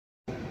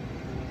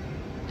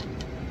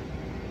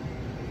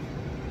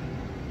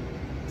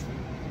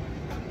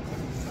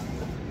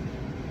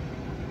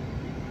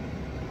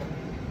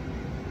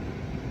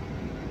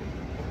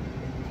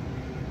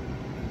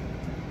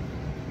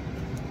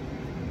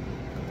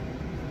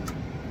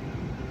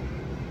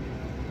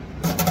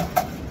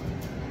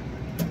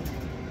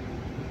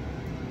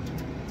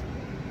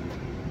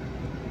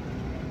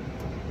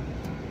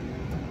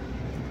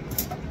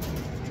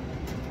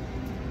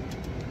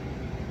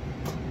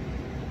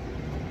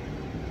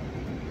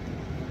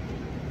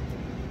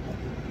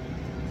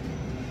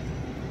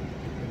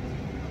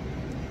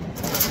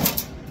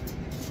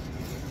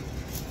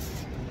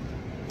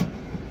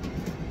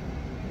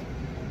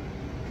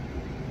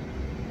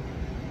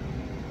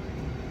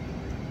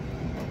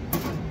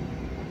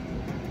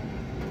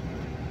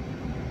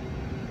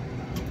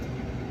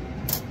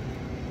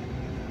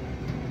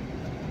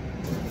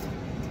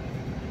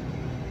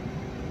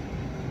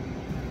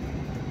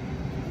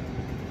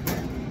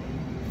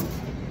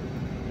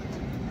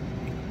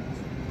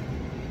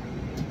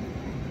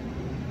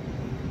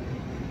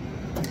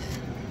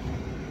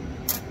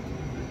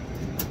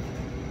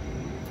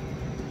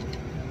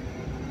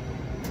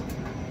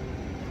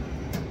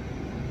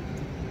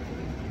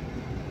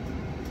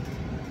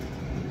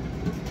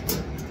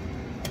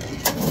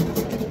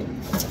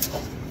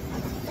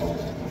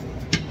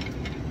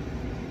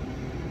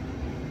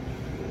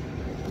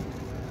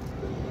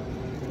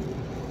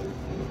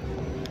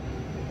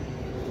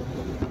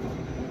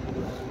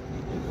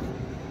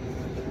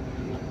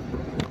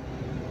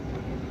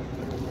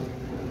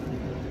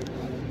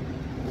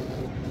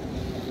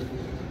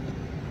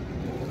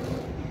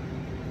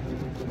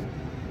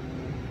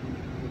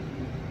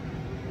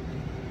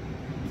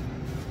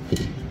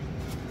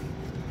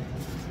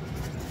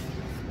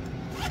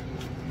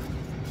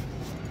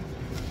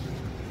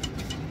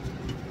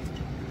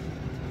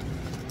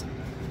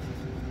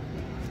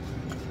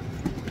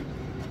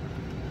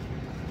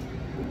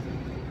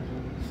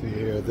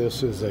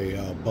This is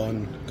a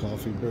Bunn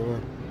coffee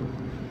brewer.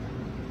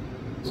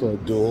 It's a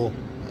dual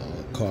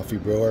coffee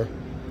brewer.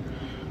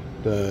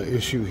 The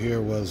issue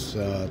here was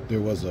there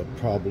was a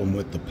problem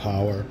with the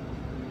power.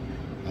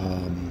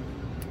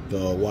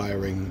 The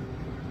wiring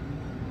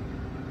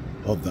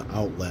of the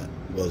outlet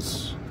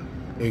was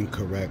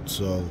incorrect,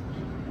 so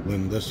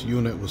when this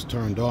unit was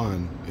turned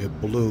on, it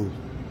blew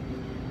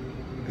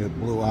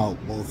out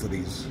both of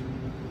these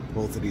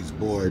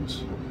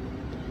boards,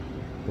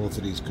 both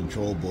of these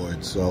control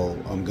boards. So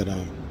I'm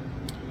gonna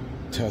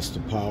test the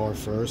power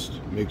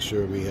first, make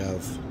sure we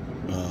have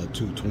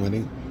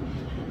 220,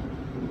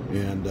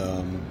 and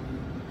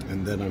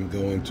then I'm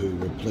going to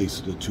replace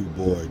the two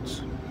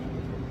boards.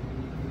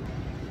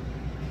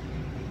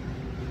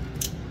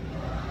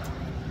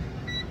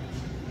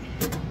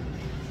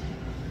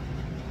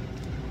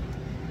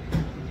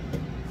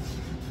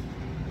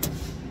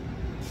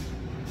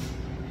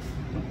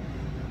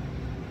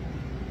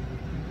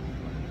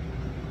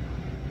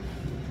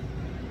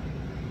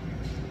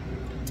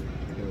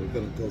 We're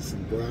going to go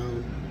from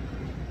ground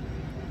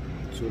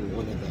to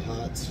one of the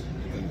hots.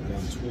 We got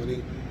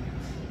 120.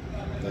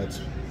 That's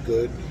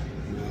good.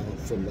 Now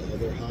from the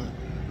other hot,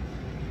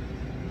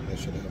 I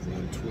should have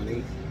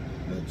 120.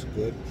 That's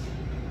good.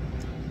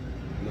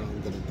 Now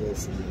I'm going to go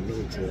from the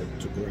neutral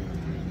to ground,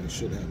 and I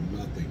should have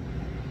nothing.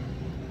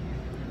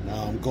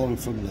 Now I'm going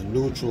from the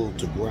neutral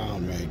to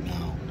ground right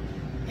now,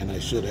 and I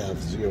should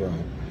have 0.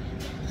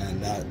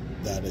 And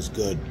that is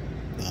good.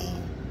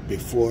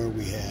 Before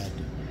we had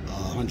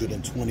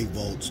 120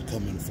 volts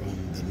coming from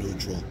the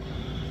neutral,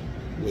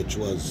 which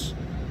was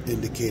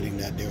indicating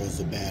that there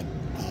was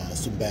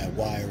some bad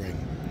wiring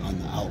on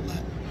the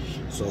outlet.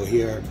 So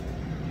here,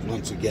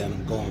 once again,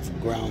 I'm going from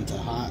ground to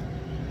hot.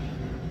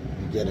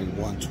 I'm getting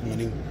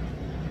 120.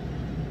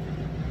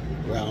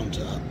 Ground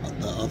to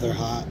the other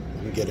hot,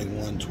 I'm getting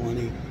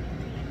 120,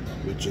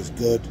 which is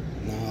good.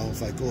 Now,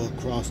 if I go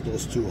across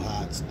those two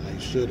hots, I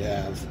should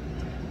have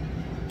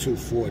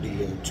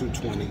 240 or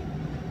 220.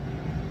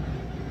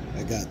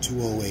 I got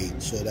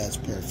 208, so that's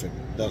perfect.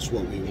 That's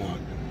what we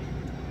want.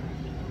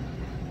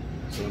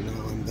 So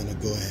now I'm going to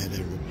go ahead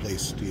and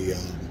replace the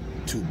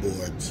two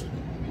boards.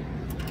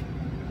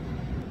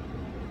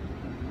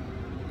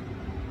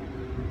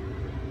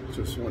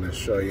 Just want to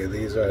show you,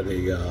 these are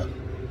the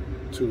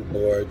two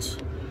boards.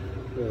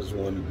 There's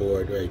one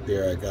board right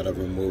there. I got to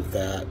remove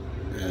that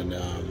and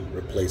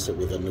replace it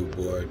with a new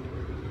board.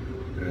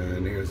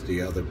 And here's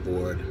the other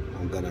board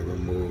I'm going to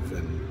remove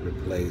and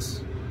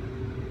replace.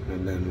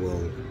 And then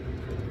we'll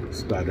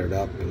start it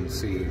up and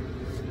see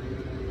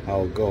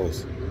how it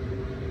goes.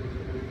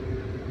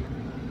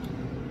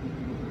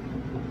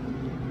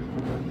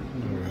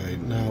 Alright,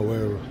 now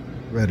we're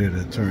ready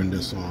to turn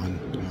this on.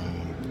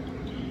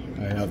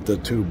 I have the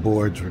two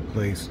boards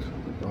replaced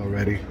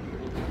already.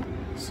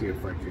 Let's see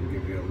if I can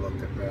give you a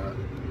look at that.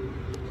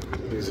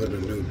 These are the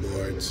new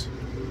boards.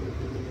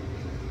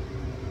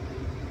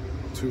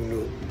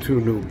 Two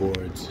new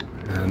boards,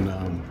 and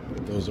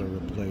those are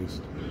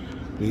replaced.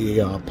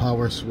 The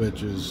power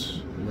switch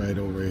is right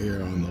over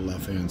here on the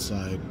left hand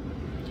side.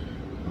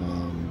 I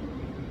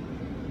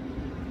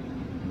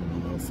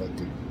don't know if I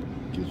could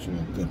get you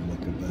a good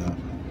look at that.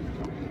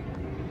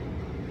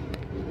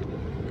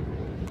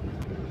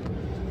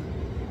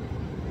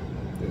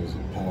 There's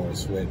a power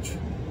switch.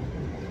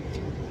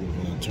 We're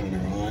going to turn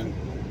her on.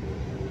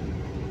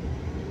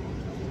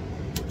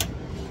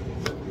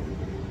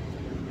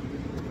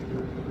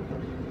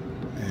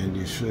 And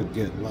you should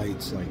get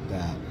lights like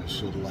that. It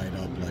should light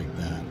up like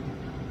that.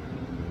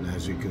 And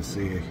as you can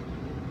see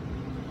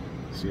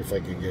if I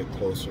can get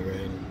closer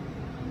in.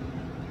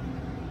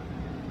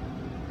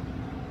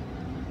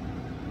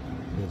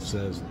 It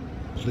says,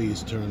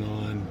 please turn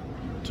on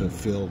to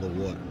fill the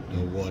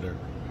water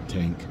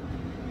tank.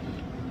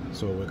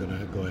 So we're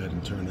gonna go ahead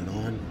and turn it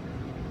on.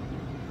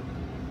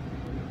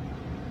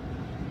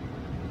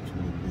 Which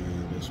will be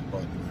this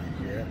button right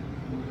here.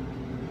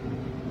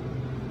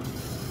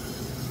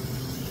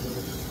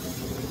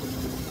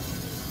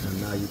 And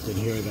now you can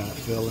hear that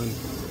filling.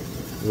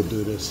 We'll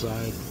do this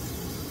side.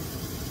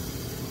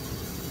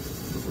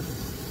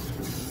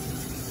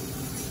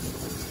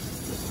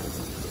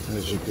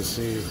 As you can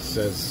see, it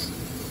says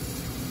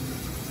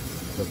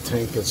the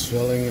tank is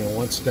filling, and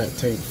once that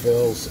tank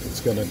fills, it's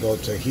going to go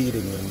to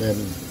heating, and then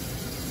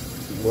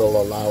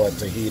we'll allow it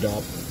to heat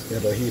up.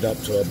 It'll heat up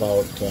to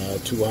about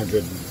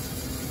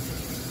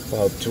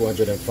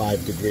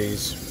 205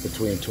 degrees,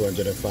 between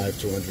 205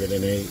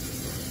 208,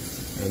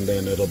 and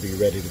then it'll be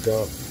ready to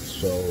go.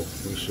 So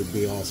we should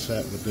be all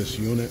set with this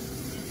unit.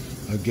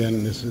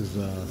 Again, this is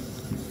a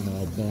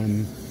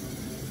Bunn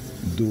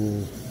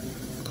dual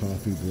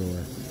coffee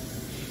brewer.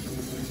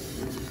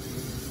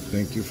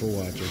 Thank you for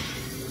watching.